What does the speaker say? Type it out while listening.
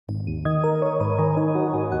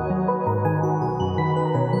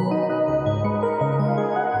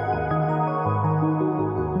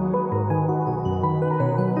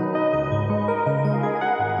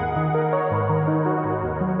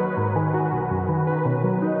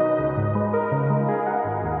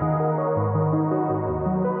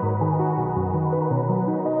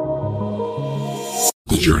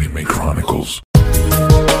Journeyman Chronicles.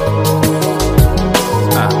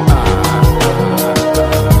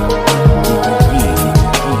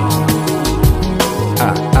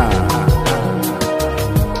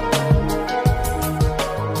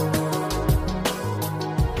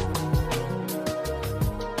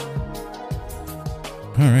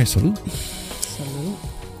 All right, salute. Salute.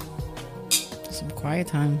 Some quiet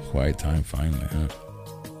time. Quiet time, finally, huh?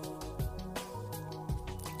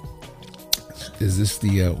 Is this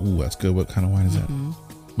the, ooh, that's good. What kind of wine is that?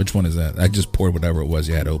 Which one is that? I just poured whatever it was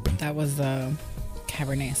you had open. That was the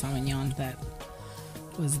Cabernet Sauvignon. That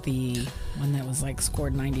was the one that was like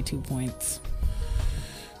scored 92 points.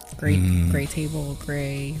 Gray table,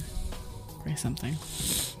 gray something.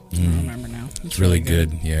 I don't remember now. It's really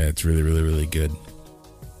good. Yeah, it's really, really, really good.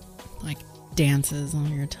 Like dances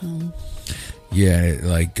on your tongue. Yeah,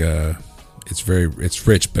 it's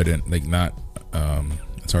rich, but not.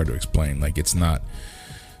 It's hard to explain. Like, it's not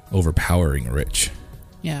overpowering rich.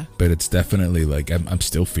 Yeah, but it's definitely like I'm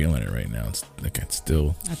still feeling it right now. It's like it's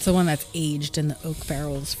still. That's the one that's aged in the oak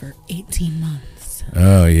barrels for 18 months.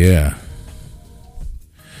 Oh yeah,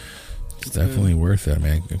 it's definitely worth it,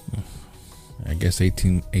 man. I guess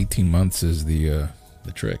 18 months is the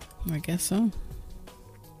trick. I guess so.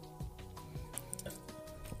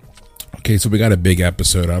 Okay, so we got a big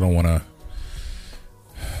episode. I don't want to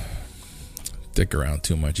stick around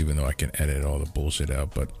too much, even though I can edit all the bullshit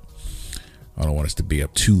out, but I don't want us to be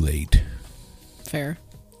up too late. Fair.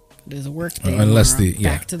 It is a work day. Unless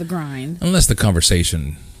back to the grind. Unless the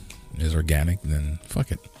conversation is organic, then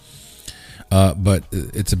fuck it. But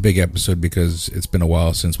it's a big episode because it's been a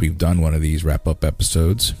while since we've done one of these wrap-up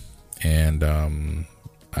episodes, and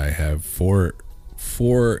I have four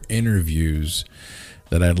interviews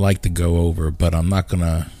that I'd like to go over, but I'm not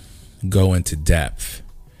gonna go into depth,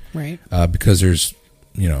 right? Because there's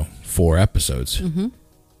 4 episodes. Mm-hmm.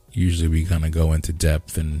 Usually we kind of go into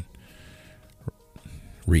depth and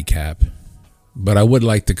recap, but I would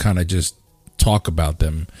like to kind of just talk about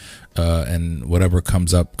them, and whatever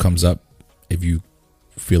comes up. If you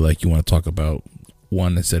feel like you want to talk about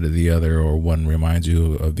one instead of the other, or one reminds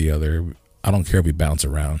you of the other, I don't care if we bounce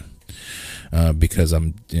around, because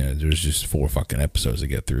there's just 4 fucking episodes to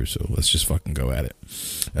get through, so let's just fucking go at it.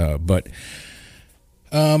 But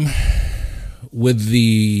with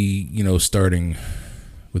the starting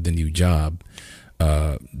with the new job,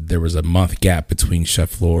 there was a month gap between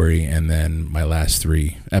Chef Lori and then my last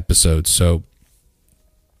 3 episodes. So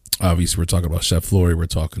obviously we're talking about Chef Lori, we're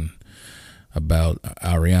talking about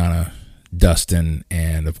Ariana, Dustin,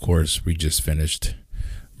 and of course we just finished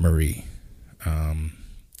Marie.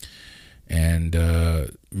 And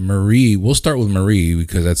Marie, we'll start with Marie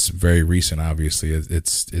because that's very recent. Obviously,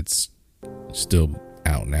 it's still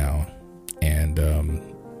out now, and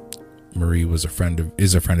Marie is a friend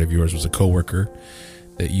of yours, was a coworker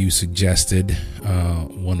that you suggested,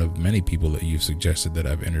 one of many people that you've suggested that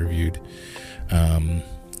I've interviewed.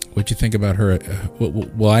 What you think about her?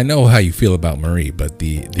 Well, I know how you feel about Marie, but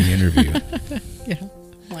the interview. Yeah,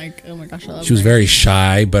 like, oh my gosh, I love she was Marie. very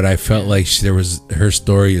shy, but I felt like her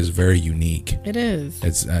story is very unique. It is.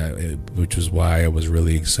 It's which was why I was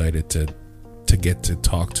really excited to get to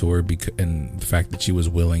talk to her, and the fact that she was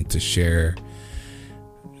willing to share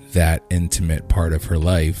that intimate part of her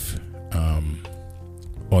life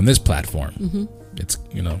on this platform. Mm-hmm. It's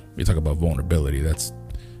we talk about vulnerability. That's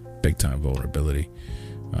big time vulnerability.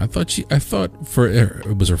 I thought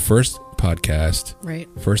it was her first podcast, right?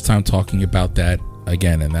 First time talking about that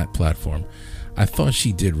again in that platform. I thought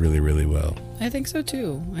she did really, really well. I think so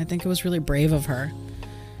too. I think it was really brave of her.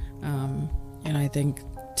 And I think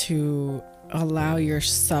to allow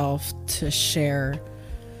yourself to share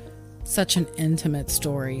such an intimate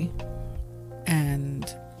story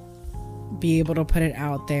and be able to put it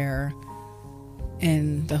out there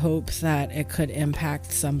in the hopes that it could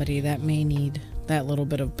impact somebody that may need that little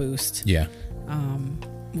bit of boost. Yeah.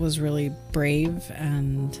 Was really brave,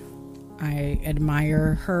 and I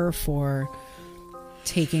admire her for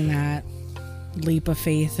taking that leap of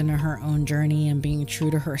faith into her own journey and being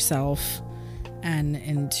true to herself and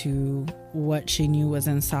into what she knew was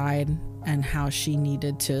inside and how she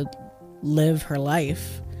needed to live her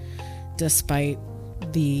life despite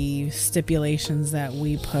the stipulations that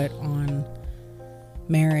we put on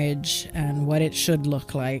marriage and what it should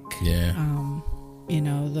look like. Yeah.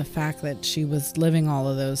 The fact that she was living all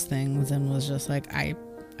of those things and was just like, I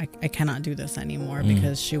cannot do this anymore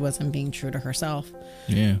because she wasn't being true to herself.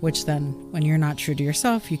 Yeah. Which then, when you're not true to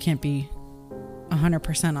yourself, you can't be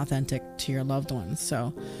 100% authentic to your loved ones.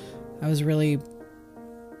 So I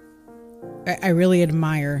really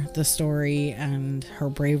admire the story and her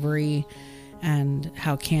bravery and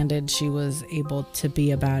how candid she was able to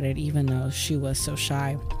be about it, even though she was so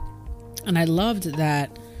shy. And I loved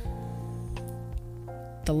that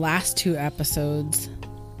the last 2 episodes,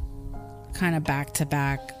 kind of back to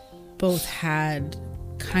back, both had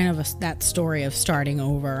kind of that story of starting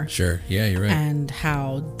over. Sure. Yeah, you're right. And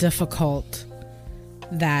how difficult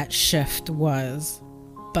that shift was.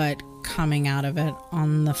 But coming out of it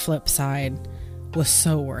on the flip side was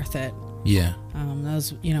so worth it. Yeah. That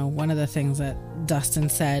was, one of the things that Dustin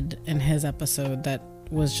said in his episode that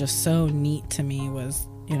was just so neat to me was,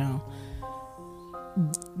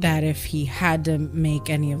 that if he had to make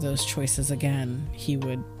any of those choices again, he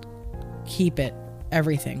would keep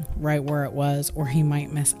everything right where it was, or he might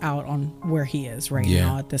miss out on where he is right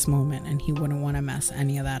now at this moment, and he wouldn't want to mess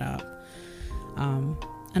any of that up.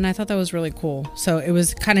 And I thought that was really cool. So it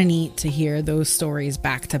was kind of neat to hear those stories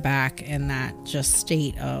back to back in that just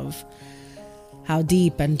state of how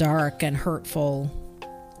deep and dark and hurtful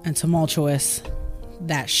and tumultuous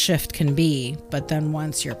that shift can be. But then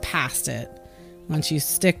once you're past it, once you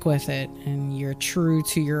stick with it and you're true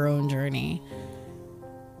to your own journey,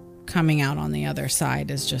 coming out on the other side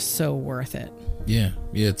is just so worth it. Yeah.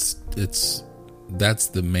 It's that's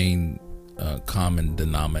the main common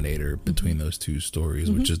denominator between those two stories,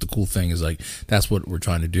 which is the cool thing, is like, that's what we're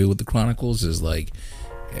trying to do with the Chronicles, is like,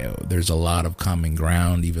 there's a lot of common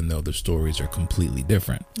ground, even though the stories are completely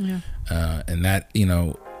different. Yeah. And that,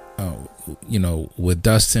 with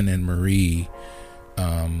Dustin and Marie,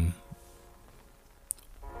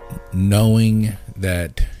 knowing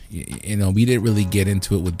that, we didn't really get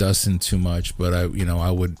into it with Dustin too much, but I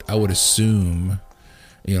would assume,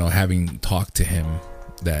 having talked to him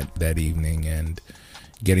that evening and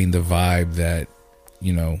getting the vibe that,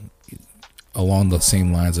 along the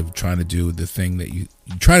same lines of trying to do the thing that you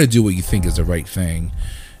try to do what you think is the right thing,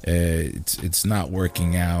 it's not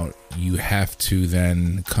working out. You have to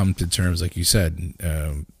then come to terms, like you said,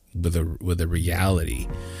 with a reality.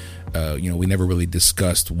 We never really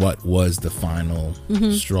discussed what was the final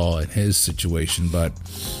straw in his situation, but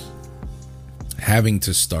having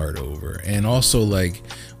to start over. And also, like,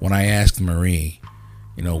 when I asked Marie,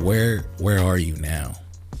 where are you now?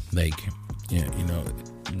 Like,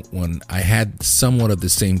 when I had somewhat of the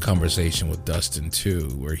same conversation with Dustin too,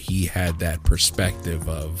 where he had that perspective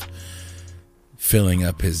of filling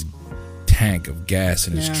up his tank of gas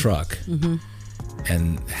in his truck,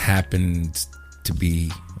 and happened to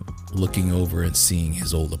be looking over and seeing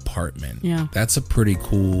his old apartment. Yeah. That's a pretty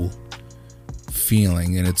cool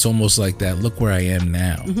feeling, and it's almost like that, look where I am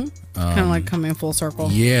now. Kind of like coming full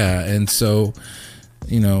circle. Yeah. And so,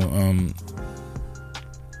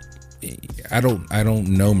 I don't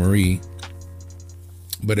know Marie,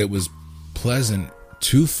 but it was pleasant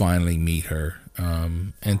to finally meet her,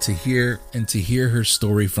 and to hear her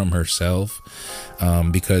story from herself,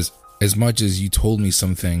 because as much as you told me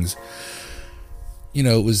some things,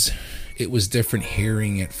 it was different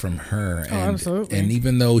hearing it from her. And, absolutely. And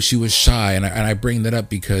even though she was shy, and I bring that up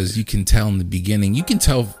because you can tell in the beginning, you can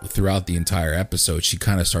tell throughout the entire episode, she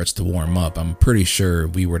kind of starts to warm up. I'm pretty sure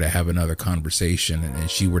if we were to have another conversation and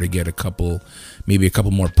she were to get maybe a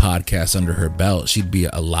couple more podcasts under her belt, she'd be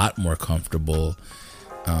a lot more comfortable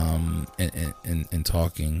in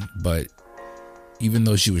talking. But even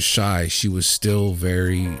though she was shy, she was still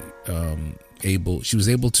very she was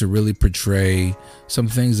able to really portray some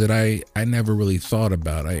things that I never really thought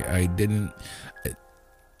about. I didn't,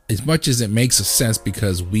 as much as it makes a sense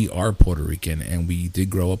because we are Puerto Rican and we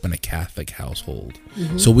did grow up in a Catholic household.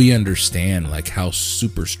 So we understand like how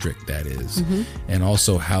super strict that is, and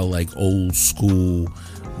also how like old school,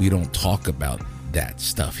 we don't talk about that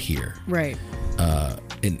stuff here. Right.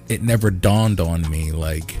 It never dawned on me,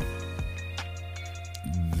 like,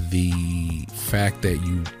 the fact that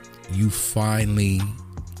you finally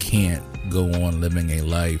can't go on living a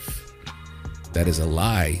life that is a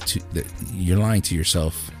lie, that you're lying to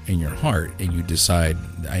yourself in your heart, and you decide,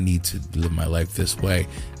 I need to live my life this way.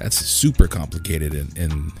 That's super complicated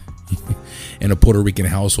in a Puerto Rican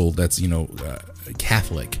household that's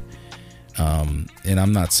Catholic, and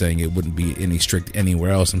I'm not saying it wouldn't be any strict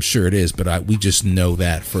anywhere else. I'm sure it is, but we just know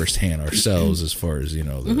that firsthand ourselves, as far as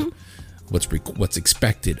what's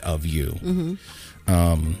expected of you.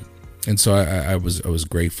 And so I was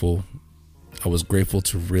grateful. I was grateful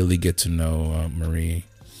to really get to know Marie,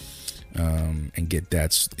 and get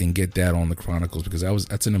that on the Chronicles, because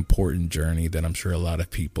that's an important journey that I'm sure a lot of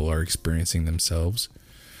people are experiencing themselves.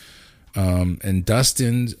 And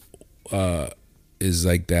Dustin is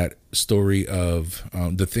like that story of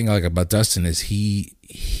the thing I like about Dustin is he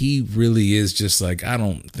really is just like, I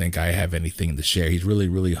don't think I have anything to share. He's really,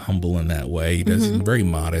 really humble in that way. He does very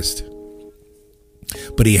modest.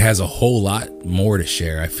 but he has a whole lot more to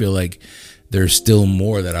share. I feel like there's still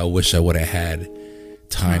more that I wish I would have had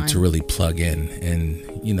time to really plug in.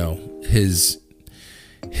 And you know, his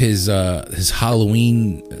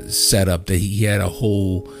Halloween setup, that he had a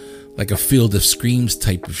whole, like a Field of Screams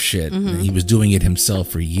type of shit. And he was doing it himself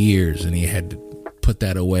for years, and he had to put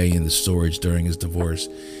that away in the storage during his divorce.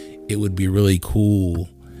 It would be really cool,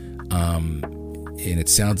 and it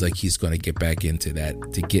sounds like he's going to get back into that,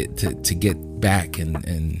 to get back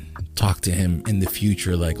and talk to him in the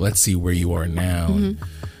future. Like, let's see where you are now. And,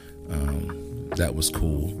 that was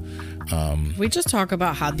cool. We just talk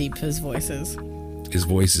about how deep his voice is. His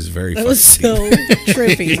voice is very It was so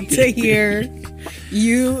trippy to hear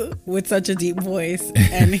you with such a deep voice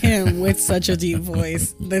and him with such a deep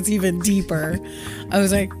voice that's even deeper. I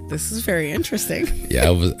was like, this is very interesting.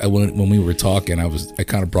 Yeah, when we were talking, I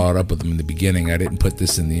kind of brought it up with him in the beginning. I didn't put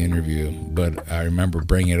this in the interview, but I remember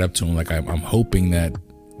bringing it up to him. Like, I'm hoping that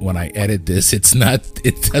when I edit this, it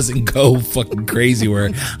doesn't go fucking crazy where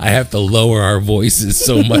I have to lower our voices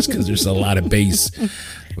so much because there's a lot of bass.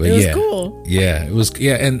 But it was cool. Yeah, it was.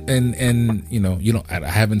 Yeah, and you know, I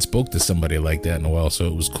haven't spoke to somebody like that in a while, so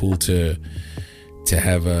it was cool to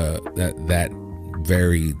have that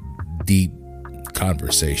very deep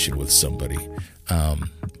conversation with somebody.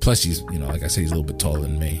 Plus, he's, you know, like I said, he's a little bit taller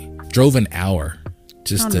than me. Drove an hour.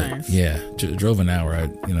 Nice. Drove an hour.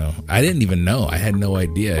 I didn't even know. I had no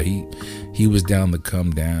idea. He was down to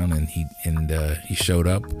come down, and he showed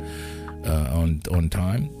up on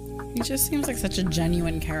time. He just seems like such a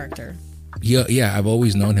genuine character. Yeah, I've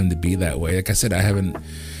always known him to be that way. Like I said,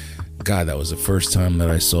 God, that was the first time that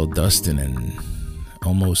I saw Dustin in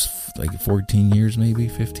almost like 14 years, maybe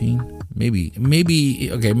 15, maybe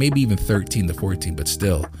even 13 to 14, but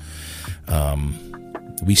still.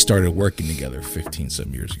 We started working together 15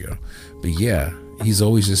 some years ago. But yeah, he's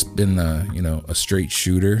always just been a straight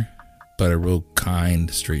shooter, but a real kind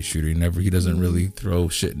straight shooter. He doesn't really throw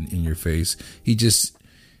shit in your face. He just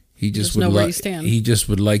would know where you stand. He just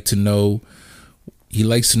would like to know. He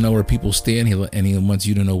likes to know where people stand. He wants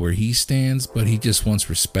you to know where he stands, but he just wants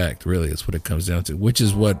respect. Really, that's what it comes down to. Which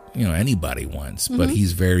is what anybody wants. But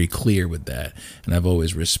he's very clear with that, and I've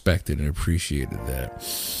always respected and appreciated that.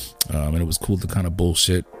 And it was cool to kind of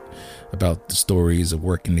bullshit about the stories of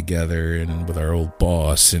working together and with our old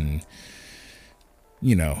boss, and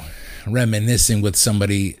reminiscing with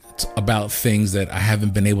somebody about things that I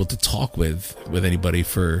haven't been able to talk with anybody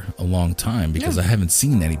for a long time, because I haven't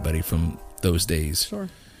seen anybody from those days. Sure.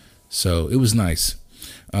 So it was nice.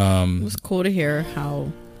 It was cool to hear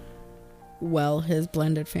how well his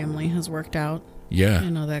blended family has worked out. Yeah.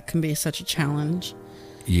 That can be such a challenge.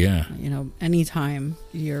 Yeah. Anytime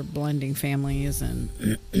you're blending families, and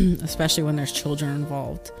especially when there's children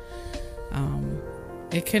involved,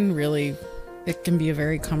 it can be a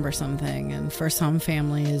very cumbersome thing. And for some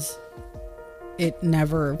families, it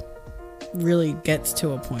never really gets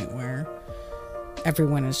to a point where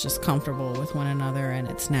everyone is just comfortable with one another and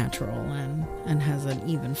it's natural and has an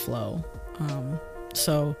even flow.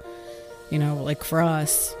 So, like for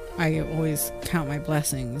us, I always count my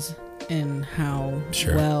blessings in how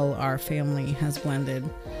well our family has blended,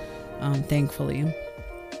 thankfully,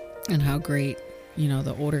 and how great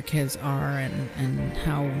the older kids are, and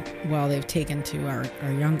how well they've taken to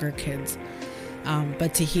our younger kids.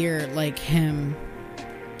 But to hear like him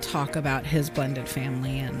talk about his blended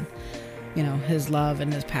family and his love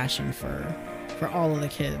and his passion for all of the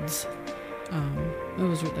kids, it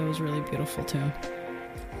was really beautiful too.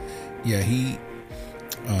 Yeah, he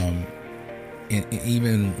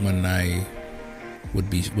even when I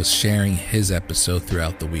was sharing his episode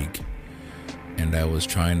throughout the week, and I was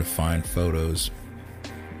trying to find photos,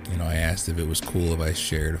 I asked if it was cool if I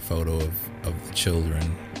shared a photo of the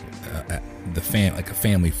children, like a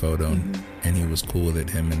family photo, and he was cool with it.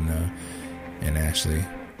 Him and Ashley,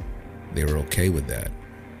 they were okay with that.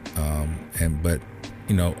 But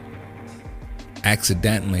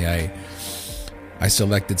accidentally I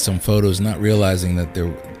selected some photos, not realizing that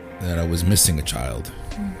I was missing a child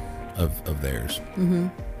of theirs.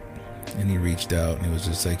 And he reached out and he was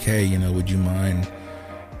just like, hey, would you mind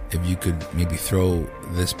if you could maybe throw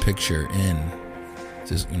this picture in?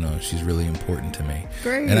 Just, she's really important to me.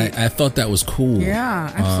 Great. And I thought that was cool.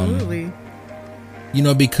 Yeah, absolutely.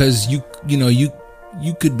 Because you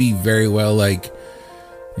could be very well like,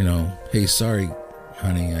 hey, sorry,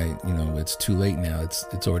 honey, it's too late now.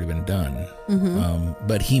 It's already been done.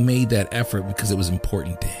 But he made that effort because it was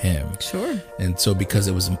important to him. Sure. And so because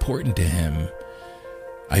it was important to him,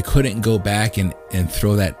 I couldn't go back and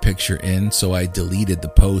throw that picture in, so I deleted the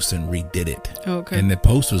post and redid it. Okay. And the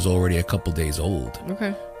post was already a couple days old.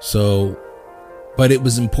 Okay. So but it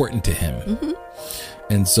was important to him.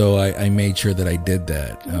 And so I made sure that I did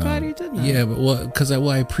that. I'm glad you did that. Yeah, but because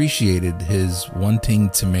I appreciated his wanting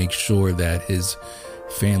to make sure that his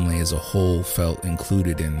family as a whole felt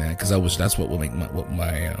included in that, because that's what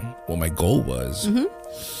my goal was.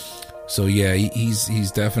 So yeah,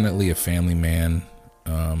 he's definitely a family man.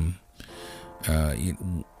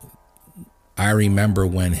 I remember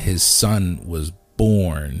when his son was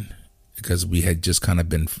born, because we had just kind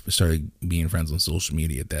of started being friends on social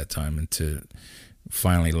media at that time, and to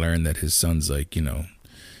finally learn that his son's 10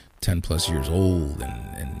 plus years old,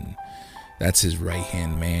 and that's his right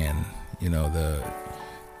hand man.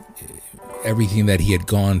 Everything that he had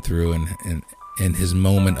gone through, and in his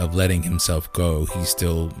moment of letting himself go, he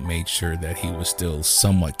still made sure that he was still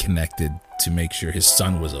somewhat connected to make sure his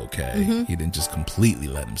son was okay. He didn't just completely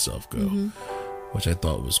let himself go, which I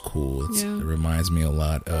thought was cool. It reminds me a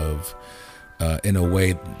lot of, in a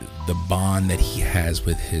way, the bond that he has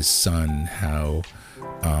with his son, how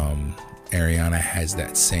Ariana has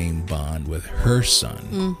that same bond with her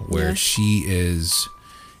son, where she is,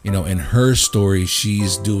 in her story,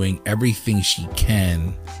 she's doing everything she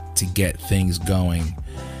can to get things going,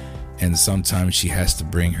 and sometimes she has to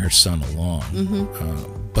bring her son along.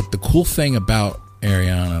 But the cool thing about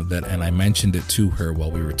Ariana, and I mentioned it to her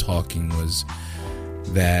while we were talking, was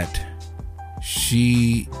that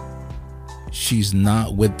she's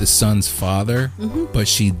not with the son's father, but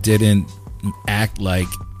she didn't act like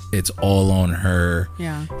it's all on her,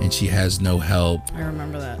 and she has no help. I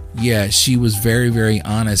remember that. Yeah, she was very, very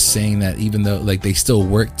honest, saying that even though they still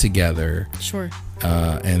work together,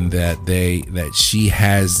 and that she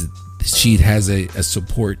has a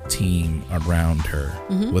support team around her,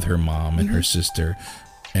 with her mom and her sister,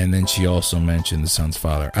 and then she also mentioned the son's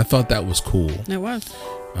father. I thought that was cool. It was,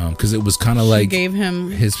 because it was kind of gave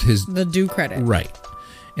him his the due credit, right,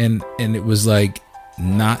 and it was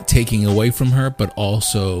not taking away from her, but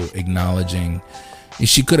also acknowledging.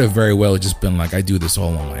 She could have very well just been I do this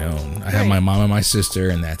all on my own. I have my mom and my sister,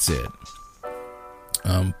 and that's it.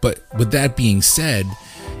 But with that being said,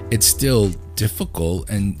 it's still difficult,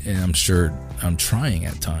 and I'm sure I'm trying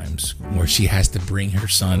at times, where she has to bring her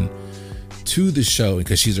son to the show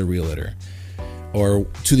because she's a realtor, or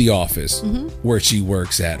to the office where she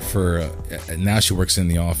works at now she works in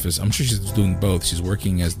the office. I'm sure she's doing both. She's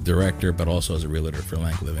working as director, but also as a realtor for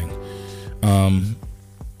Lank Living.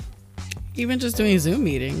 Even just doing Zoom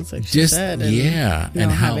meetings, like she said.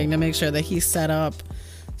 And having to make sure that he's set up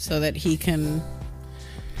so that he can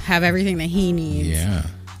have everything that he needs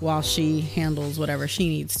while she handles whatever she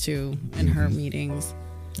needs to in her meetings.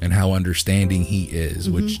 And how understanding he is,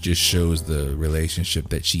 which just shows the relationship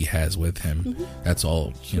that she has with him. That's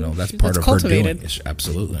all, that's part of her doing.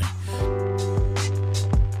 Absolutely.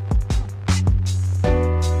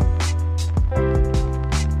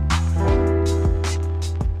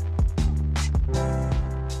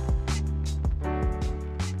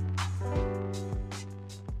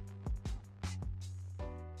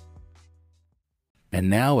 And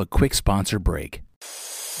now a quick sponsor break.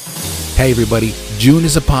 Hey everybody, June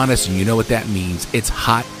is upon us, and you know what that means. It's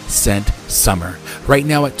Hot Scent Summer. Right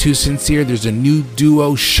now at Too Sincere, there's a new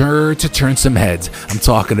duo sure to turn some heads. I'm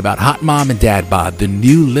talking about Hot Mom and Dad Bod, the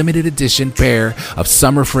new limited edition pair of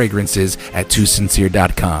summer fragrances at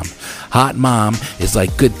TooSincere.com. Hot Mom is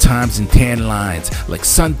like good times and tan lines, like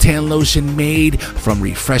suntan lotion made from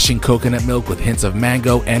refreshing coconut milk with hints of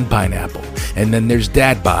mango and pineapple. And then there's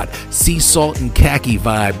Dad Bod, sea salt and khaki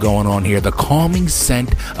vibe going on here, the calming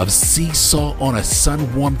scent of sea salt on a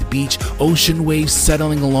sun-warmed beach, ocean waves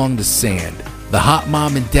settling along the sand. The Hot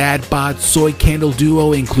Mom and Dad Bod Soy Candle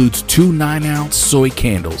Duo includes 2 9-ounce soy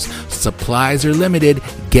candles. Supplies are limited.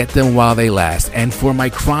 Get them while they last. And for my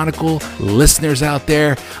Chronicle listeners out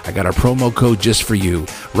there, I got a promo code just for you.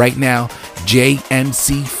 Right now,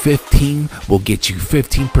 JMC15 will get you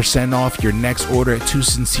 15% off your next order at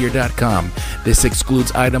TooSincere.com. This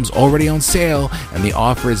excludes items already on sale, and the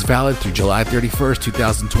offer is valid through July 31st,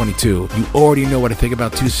 2022. You already know what I think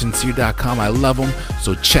about TooSincere.com. I love them,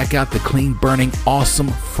 so check out the clean burning, awesome,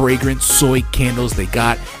 fragrant soy candles they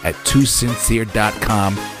got at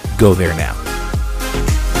TooSincere.com. Go there now.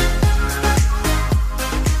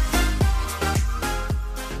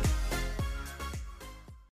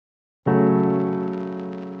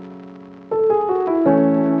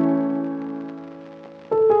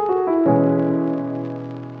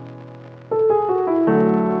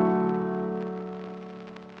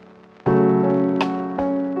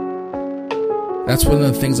 That's one of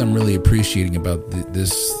the things I'm really appreciating about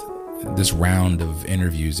this round of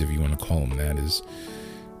interviews, if you want to call them that,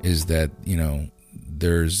 is that,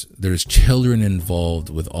 there's children involved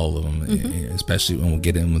with all of them, especially when we'll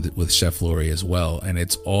get in with Chef Lori as well, and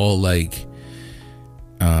it's all like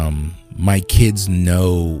my kids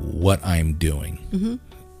know what I'm doing,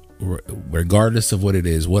 regardless of what it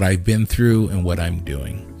is, what I've been through and what I'm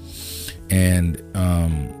doing. And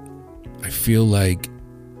I feel like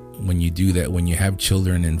when you do that, when you have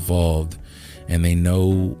children involved and they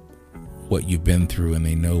know what you've been through and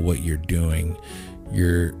they know what you're doing,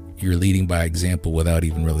 you're leading by example without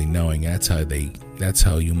even really knowing. That's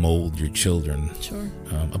how you mold your children. Sure.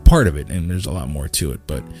 A part of it, and there's a lot more to it.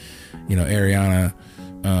 But Ariana,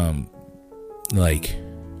 like,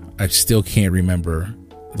 I still can't remember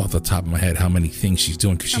off the top of my head how many things she's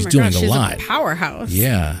doing, because she's doing a lot. She's a powerhouse.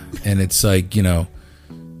 Yeah, and it's like,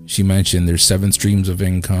 she mentioned there's 7 streams of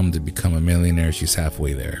income to become a millionaire. She's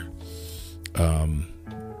halfway there.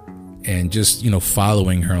 And just,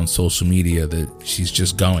 following her on social media, that she's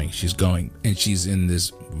just going, and she's in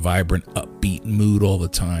this vibrant, upbeat mood all the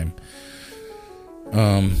time.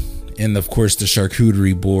 And of course the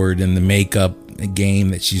charcuterie board and the makeup game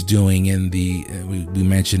that she's doing in we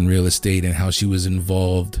mentioned real estate and how she was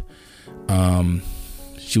involved.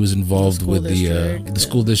 She was involved with the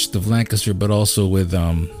school district of Lancaster, but also with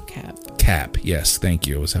CAP. Yes, thank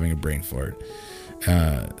you. I was having a brain fart.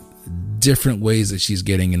 Different ways that she's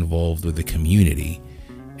getting involved with the community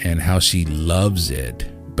and how she loves it,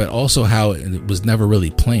 but also how it was never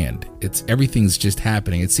really planned. Everything's just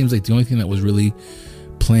happening. It seems like the only thing that was really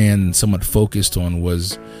planned, somewhat focused on,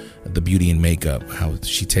 was the beauty and makeup, how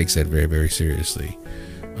she takes that very, very seriously.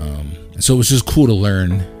 So it was just cool to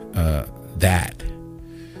learn that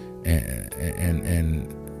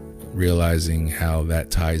and realizing how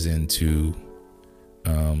that ties into,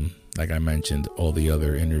 like I mentioned, all the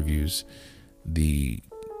other interviews, the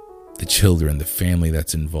children, the family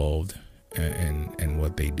that's involved, and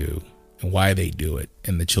what they do and why they do it,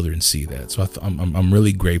 and the children see that. So I'm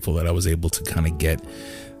really grateful that I was able to kind of get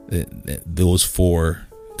those 4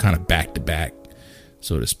 kind of back to back,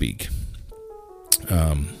 so to speak.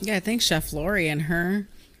 I think Chef Lori, in her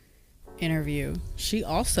interview, she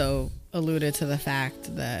also alluded to the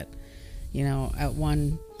fact that, at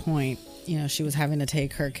one point, she was having to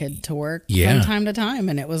take her kid to work from time to time,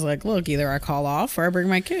 and it was like, look, either I call off or I bring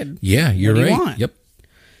my kid. Yeah, you're right. You want? Yep.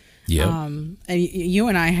 And you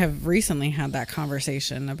and I have recently had that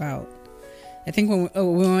conversation about, I think when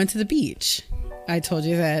we went to the beach, I told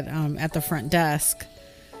you that at the front desk,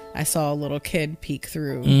 I saw a little kid peek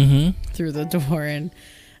through the door, and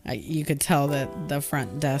you could tell that the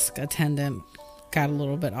front desk attendant got a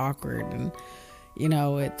little bit awkward. And,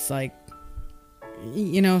 it's like,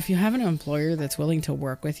 if you have an employer that's willing to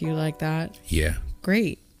work with you like that,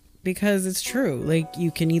 great, because it's true. Like,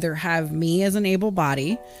 you can either have me as an able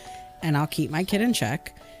body and I'll keep my kid in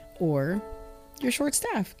check, or you're short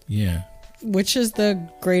staffed. Yeah. Which is the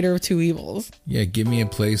greater of two evils. Yeah, give me a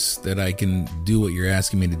place that I can do what you're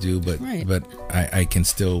asking me to do, but I can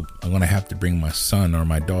still, I'm going to have to bring my son or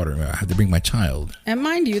my daughter. I have to bring my child. And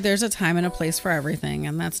mind you, there's a time and a place for everything,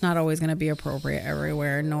 and that's not always going to be appropriate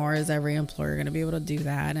everywhere, nor is every employer going to be able to do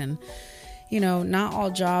that. And, not all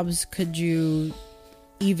jobs could you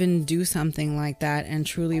even do something like that and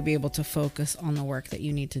truly be able to focus on the work that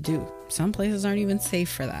you need to do. Some places aren't even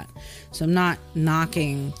safe for that. So I'm not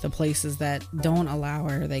knocking the places that don't allow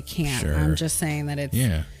or they can't. Sure. I'm just saying that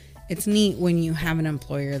it's neat when you have an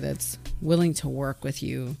employer that's willing to work with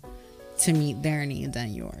you to meet their needs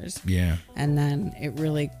and yours. Yeah. And then it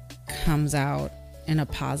really comes out in a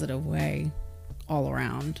positive way all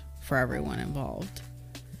around for everyone involved.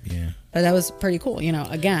 Yeah. But that was pretty cool.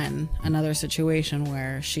 Again, another situation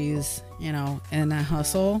where she's, in a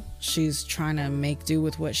hustle. She's trying to make do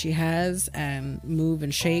with what she has and move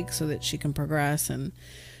and shake so that she can progress and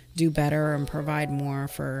do better and provide more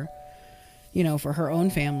for, for her own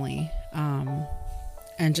family.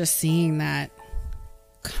 And just seeing that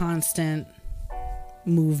constant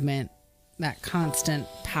movement, that constant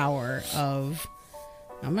power of,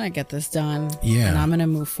 I'm going to get this done. Yeah. And I'm going to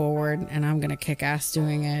move forward, and I'm going to kick ass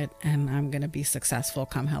doing it, and I'm going to be successful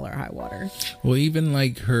come hell or high water. Well, even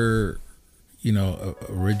like her,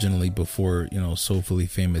 originally before, Soulfully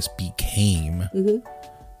Famous became,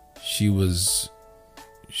 she was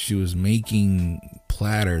making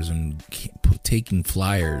platters and taking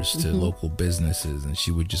flyers to local businesses, and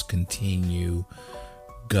she would just continue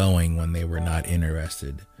going when they were not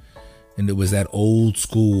interested. And it was that old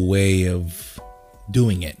school way of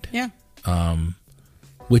doing it,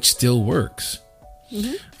 which still works.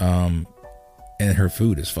 And her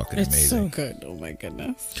food is fucking amazing. It's so good. Oh my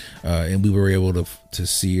goodness. And we were able to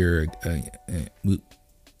see her.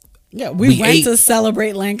 Yeah, we went ate to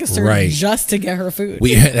celebrate Lancaster just to get her food.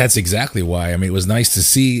 That's exactly why. I mean, it was nice to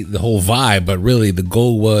see the whole vibe, but really the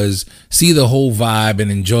goal was see the whole vibe and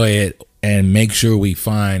enjoy it and make sure we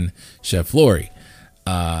find Chef Lori.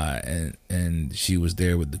 And she was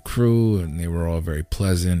there with the crew, and they were all very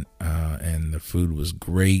pleasant, and the food was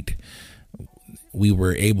great. We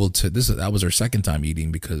were able to, that was our second time eating,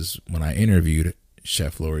 because when I interviewed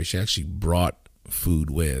Chef Lori, she actually brought food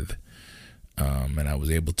with. And I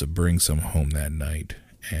was able to bring some home that night.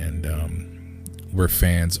 And we're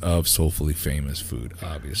fans of Soulfully Famous food,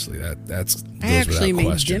 obviously. That's I actually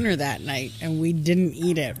made dinner that night, and we didn't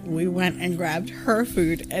eat it. We went and grabbed her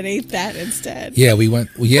food and ate that instead. Yeah, we went.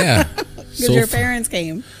 Yeah, because your parents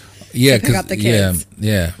came. Yeah, to pick up the kids.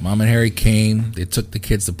 Yeah. Mom and Harry came. They took the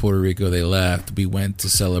kids to Puerto Rico. They left. We went to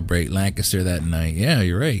celebrate Lancaster that night. Yeah,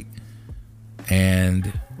 you're right.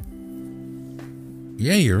 And.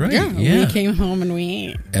 Yeah, you're right. Yeah, we came home and we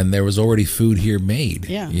ate. And there was already food here made.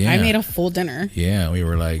 Yeah. I made a full dinner. Yeah, we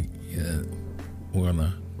were like, we're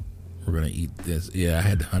gonna eat this. Yeah, I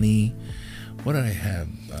had honey. What did I have?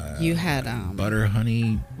 You had butter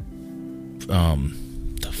honey.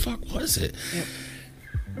 The fuck was it?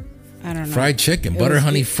 I don't know. Fried chicken, butter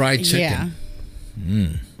honey fried chicken. Yeah.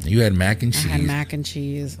 You had mac and cheese. I had mac and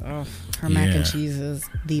cheese. Oh, her mac and cheese is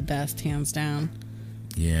the best, hands down.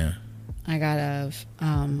 Yeah. I got a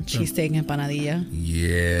cheesesteak empanadilla.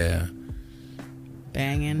 Yeah.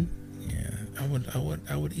 Banging. Yeah.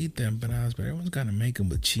 I would eat them empanadas, but everyone's got to make them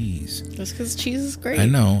with cheese. Just because cheese is great. I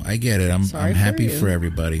know. I get it. I'm happy for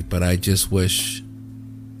everybody, but I just wish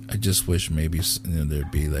maybe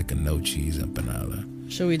there'd be like a no cheese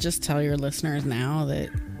empanada. Should we just tell your listeners now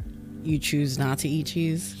that you choose not to eat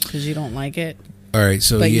cheese because you don't like it? All right.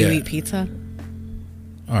 So but you eat pizza.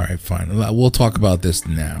 All right. Fine. We'll talk about this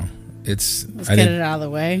now. Let's get it out of the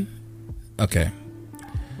way. Okay.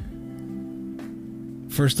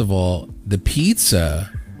 First of all, the pizza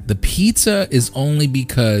is only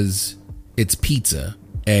because it's pizza,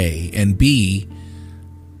 A, and B,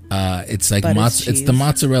 it's like it's the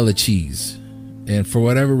mozzarella cheese. And for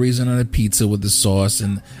whatever reason on a pizza with the sauce,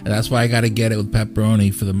 and that's why I got to get it with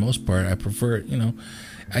pepperoni for the most part. I prefer it,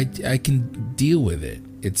 I can deal with it.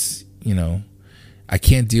 It's, I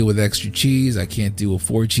can't deal with extra cheese. I can't deal with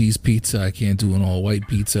 4 cheese pizza. I can't do an all white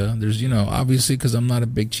pizza. There's, obviously because I'm not a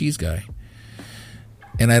big cheese guy.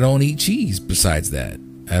 And I don't eat cheese besides that.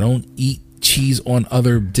 I don't eat cheese on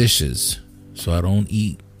other dishes. So I don't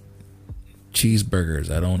eat cheeseburgers.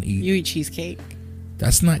 I don't eat. You eat cheesecake.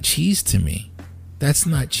 That's not cheese to me. That's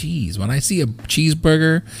not cheese. When I see a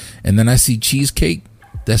cheeseburger and then I see cheesecake,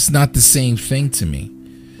 that's not the same thing to me.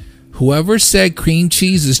 Whoever said cream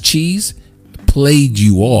cheese is cheese played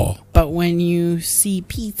you all. But when you see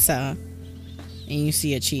pizza and you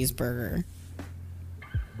see a cheeseburger,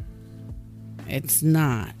 it's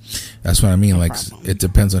not. That's what I mean. Like, it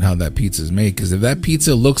depends on how that pizza is made. Because if that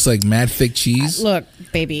pizza looks like mad thick cheese, look,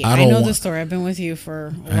 baby, I know the story. I've been with you for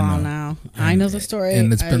a while now. I know the story.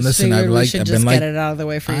 And it's been. Listen, I've been get it out of the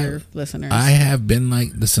way for your listeners. I have been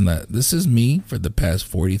like, listen. This is me for the past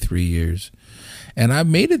 43 years, and I've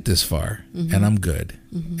made it this far, and I'm good.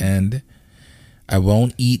 And I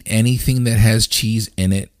won't eat anything that has cheese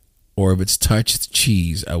in it, or if it's touched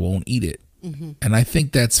cheese, I won't eat it. And I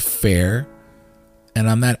think that's fair. And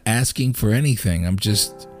I'm not asking for anything. I'm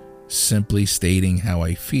just simply stating how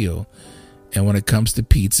I feel. And when it comes to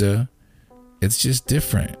pizza, it's just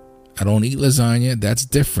different. I don't eat lasagna. That's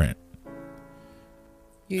different.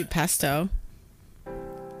 You eat pesto.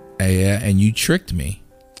 Yeah, and you tricked me.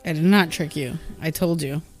 I did not trick you. I told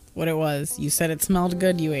you what it was. You said it smelled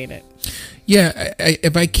good. You ate it. Yeah,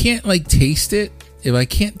 if I can't taste it, if I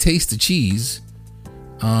can't taste the cheese,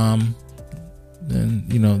 then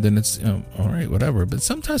it's all right, whatever. But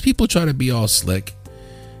sometimes people try to be all slick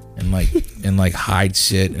and hide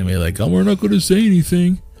shit and be like, oh, we're not going to say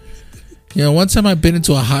anything. One time I've been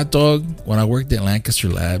into a hot dog when I worked at Lancaster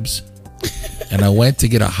Labs, and I went to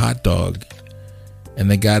get a hot dog,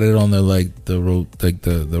 and they got it on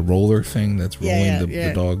the roller thing that's rolling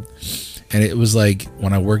the dog, and it was like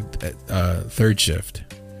when I worked at third shift,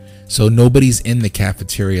 so nobody's in the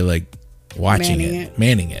cafeteria watching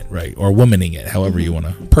manning it, right, or womaning it, however you want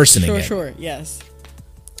to, personing it. Sure, yes.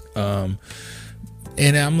 And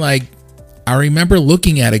I'm like, I remember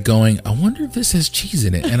looking at it going, I wonder if this has cheese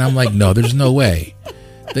in it, and I'm like, no, there's no way.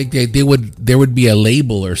 There would be a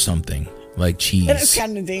label or something like cheese. And it's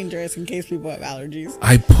kind of dangerous in case people have allergies.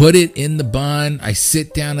 I put it in the bun. I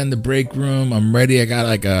sit down in the break room. I'm ready. I got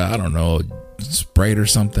a Sprite or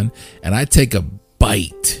something, and I take a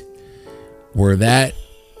bite where that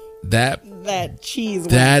cheese,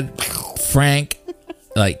 that Frank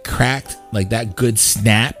like cracked, like that good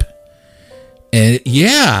snap. And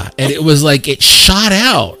it was like it shot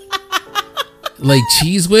out like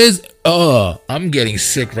Cheese Whiz. Oh, I'm getting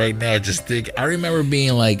sick right now. Just think. I remember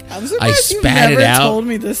being like, I spat it out. Told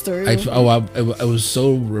me this story. I was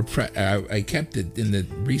so repressed. I kept it in the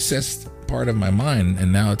recessed part of my mind,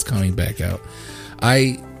 and now it's coming back out.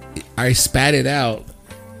 I spat it out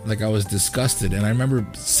like I was disgusted, and I remember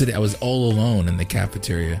sitting. I was all alone in the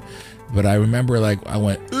cafeteria, but I remember like I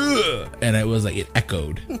went, ugh, and it was like it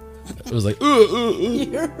echoed. It was like, ugh, ugh, ugh.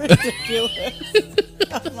 You're ridiculous.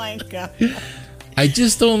 Oh my god. I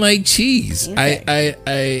just don't like cheese.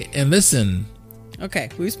 Okay. And listen. Okay,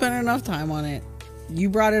 we've spent enough time on it. You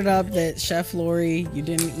brought it up that Chef Lori, you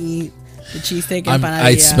didn't eat the cheesesteak and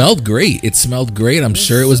panadilla. It smelled great. It smelled great. I'm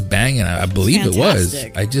sure it was banging. I believe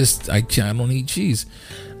fantastic. It was. I don't eat cheese.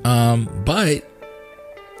 But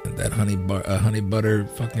that honey butter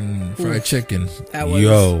fucking fried chicken.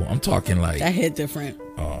 I'm talking like that hit different.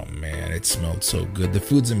 Oh man, it smelled so good. The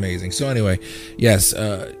food's amazing. So anyway, yes,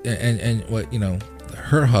 and what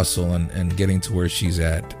her hustle and getting to where she's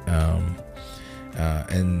at, and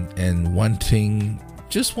wanting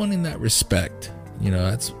that respect.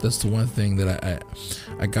 That's the one thing that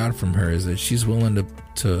I got from her is that she's willing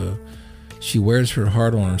to she wears her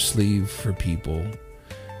heart on her sleeve for people.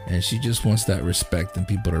 And she just wants that respect and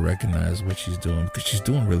people to recognize what she's doing because she's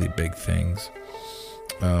doing really big things.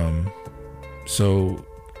 So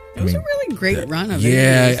it was a really great run of it.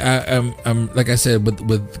 Yeah, I'm like I said,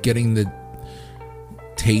 with getting the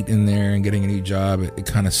Tate in there and getting a new job, it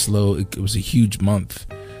kind of slowed. It was a huge month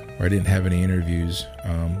where I didn't have any interviews.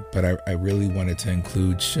 But I really wanted to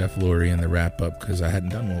include Chef Lori in the wrap up because I hadn't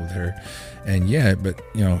done one with her. And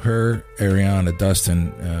her, Ariana,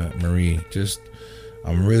 Dustin, Marie,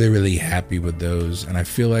 I'm really, really happy with those, and I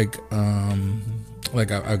feel like I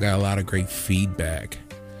got a lot of great feedback,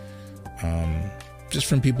 just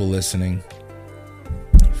from people listening,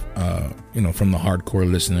 from the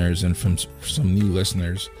hardcore listeners and from some new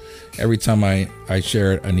listeners. Every time I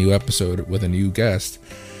share a new episode with a new guest,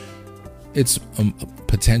 it's a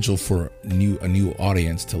potential for a new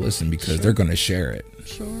audience to listen because they're going to share it.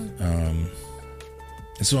 Sure.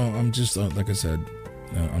 So I'm just like I said.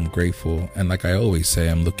 I'm grateful, and like I always say,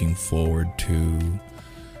 I'm looking forward to,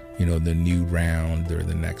 the new round or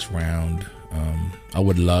the next round. I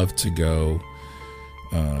would love to go,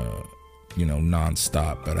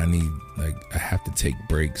 nonstop, but I have to take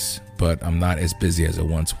breaks. But I'm not as busy as I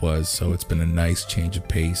once was, so it's been a nice change of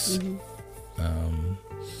pace. Mm-hmm.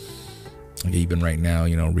 Even right now,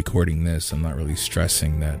 recording this, I'm not really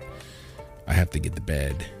stressing that I have to get to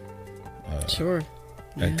bed. Sure.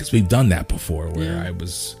 Because we've done that before where I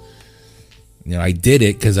was, I did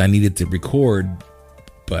it because I needed to record,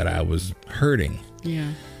 but I was hurting.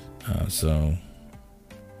 Yeah. So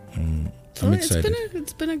I'm excited.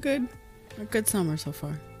 It's been a good summer so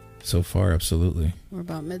far. So far, absolutely. We're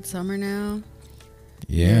about midsummer now.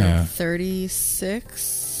 Yeah.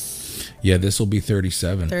 36. Yeah, this will be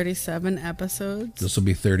 37. 37 episodes. This will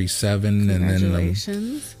be 37. Congratulations.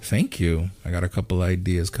 And then thank you. I got a couple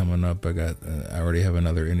ideas coming up. I already have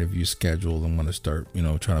another interview scheduled. I'm going to start,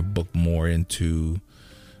 trying to book more into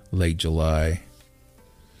late July.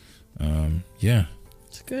 Yeah.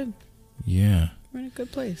 It's good. Yeah. We're in a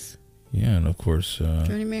good place. Yeah, and of course,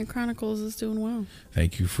 Journeyman Chronicles is doing well.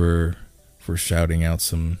 Thank you for shouting out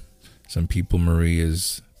some people. Marie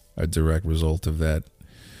is a direct result of that.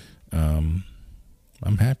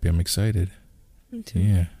 I'm happy. I'm excited. Me too.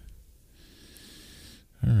 Yeah.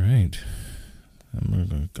 All right.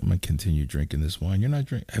 I'm gonna continue drinking this wine. You're not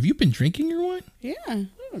drinking. Have you been drinking your wine? Yeah.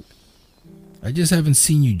 I just haven't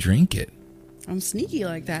seen you drink it. I'm sneaky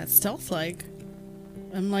like that, stealth like.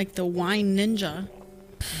 I'm like the wine ninja.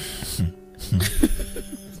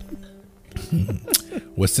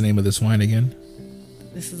 What's the name of this wine again?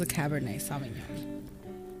 This is a Cabernet Sauvignon.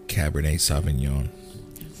 Cabernet Sauvignon.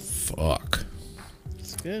 Fuck.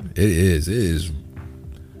 It's good. It is.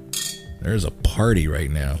 There's a party right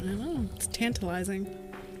now. I know. It's tantalizing.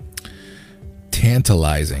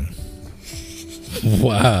 Tantalizing.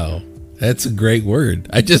 Wow. That's a great word.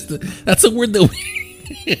 That's a word that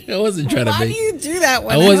I wasn't trying to make. Why do you do that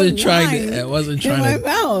when I wasn't trying to my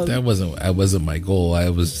mouth? That wasn't my goal.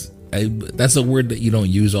 That's a word that you don't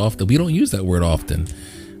use often. We don't use that word often.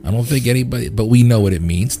 I don't think anybody, but we know what it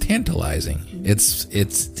means. Tantalizing. It's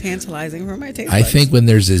tantalizing for my taste I buds. think when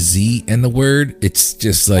there's a Z in the word, it's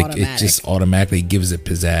just like Automatic. it just automatically gives it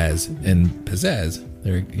pizzazz and pizzazz.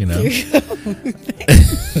 There, There you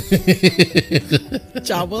go.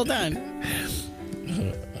 Job well done.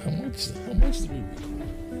 How much do we record?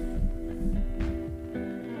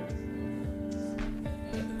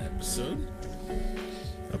 episode.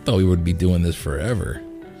 I thought we would be doing this forever.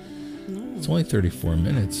 No. It's only 34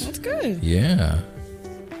 minutes. That's good. Yeah.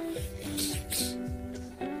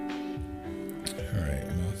 All right.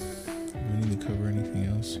 Well, do we need to cover anything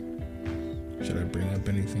else? Should I bring up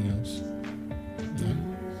anything else? No.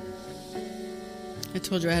 I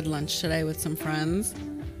told you I had lunch today with some friends,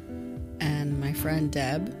 and my friend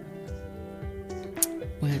Deb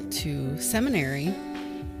went to seminary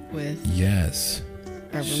with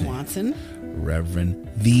Reverend Watson.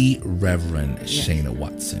 The Reverend Shayna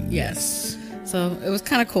Watson. Yes. So it was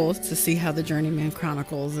kind of cool to see how the Journeyman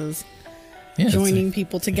Chronicles is joining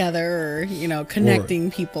people together, or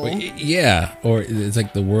connecting people. Or it's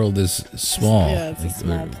like the world is small. Yeah, it's a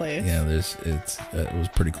small place. Yeah, it was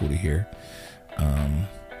pretty cool to hear.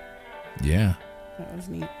 Yeah. That was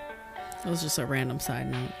neat. It was just a random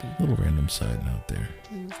side note. A little random side note there.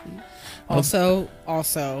 Also,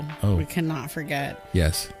 we cannot forget.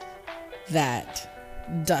 Yes. That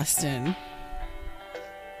Dustin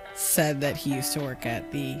said that he used to work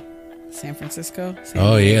at the San Francisco.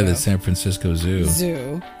 The San Francisco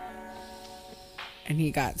Zoo. And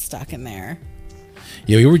he got stuck in there.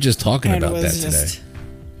 Yeah, we were just talking about that today.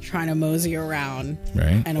 Trying to mosey around,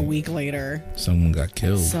 right? And a week later, someone got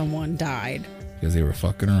killed. Someone died because they were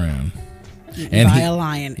fucking around by a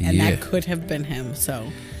lion, and that could have been him. So,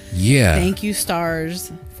 thank you,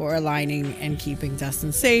 stars, for aligning and keeping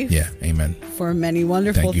Dustin safe. Yeah, amen. For many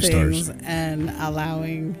wonderful things, and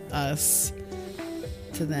allowing us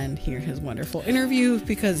to then hear his wonderful interview,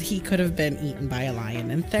 because he could have been eaten by a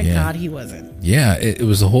lion, and thank God he wasn't. Yeah, it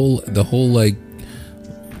was the whole like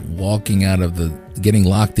walking out of getting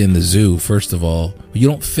locked in the zoo. First of all, you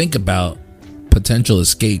don't think about potential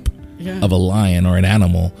escape of a lion or an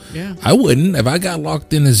animal. Yeah, I wouldn't. If I got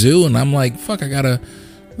locked in the zoo and I'm like, fuck,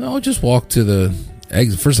 I'll just walk to the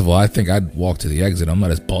exit. First of all, I think I'd walk to the exit. I'm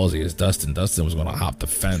not as ballsy as Dustin. Dustin was going to hop the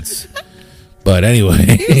fence. But anyway,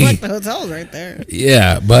 he was like, the hotel's right there.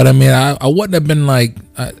 Yeah, but I mean, I wouldn't have been like,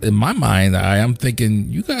 in my mind, I'm thinking,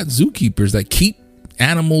 you got zookeepers that keep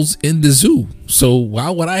animals in the zoo, so why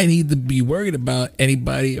would I need to be worried about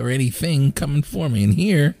anybody or anything coming for me? And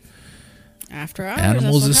here, after hours,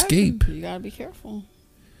 animals escape. You gotta be careful.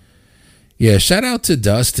 Yeah, shout out to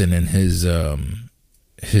Dustin and his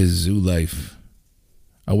zoo life.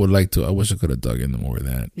 I wish I could have dug into more of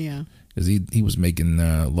that. Yeah, because he was making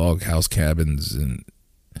log house cabins and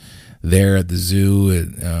there at the zoo at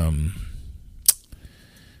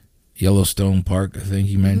Yellowstone Park, I think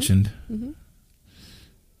he mentioned. Mm-hmm.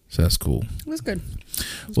 So that's cool. It was good.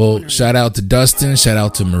 Well, shout out to Dustin, shout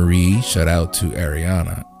out to Marie, shout out to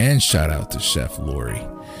Ariana, and shout out to Chef Lori.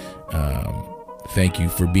 Thank you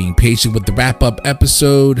for being patient with the wrap-up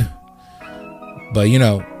episode. But,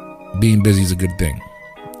 being busy is a good thing.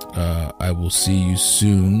 I will see you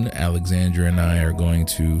soon. Alexandra and I are going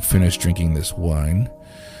to finish drinking this wine.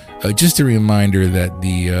 Just a reminder that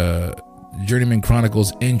the Journeyman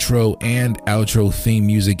Chronicles intro and outro theme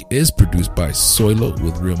music is produced by Soilo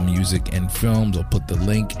with Real Music and Films. I'll put the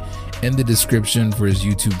link in the description for his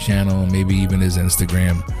YouTube channel, maybe even his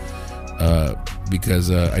Instagram, because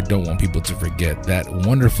I don't want people to forget that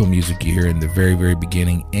wonderful music you hear in the very, very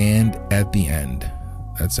beginning and at the end.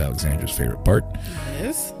 That's Alexandra's favorite part. It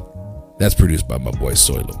is. That's produced by my boy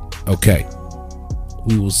Soilo. Okay.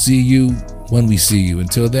 We will see you when we see you.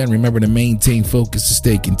 Until then, remember to maintain focus, to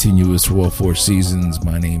stay continuous for all 4 seasons.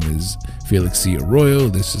 My name is Felix C. Arroyo.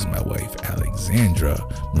 This is my wife, Alexandra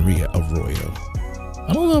Maria Arroyo.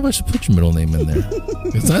 I don't know if I should put your middle name in there.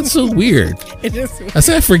 It's not so weird. It is weird. I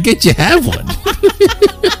said, I forget you have one.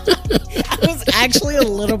 I was actually a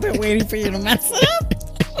little bit waiting for you to mess it up.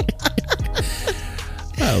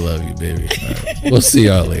 I love you, baby. All right. We'll see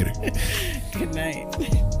y'all later. Good night.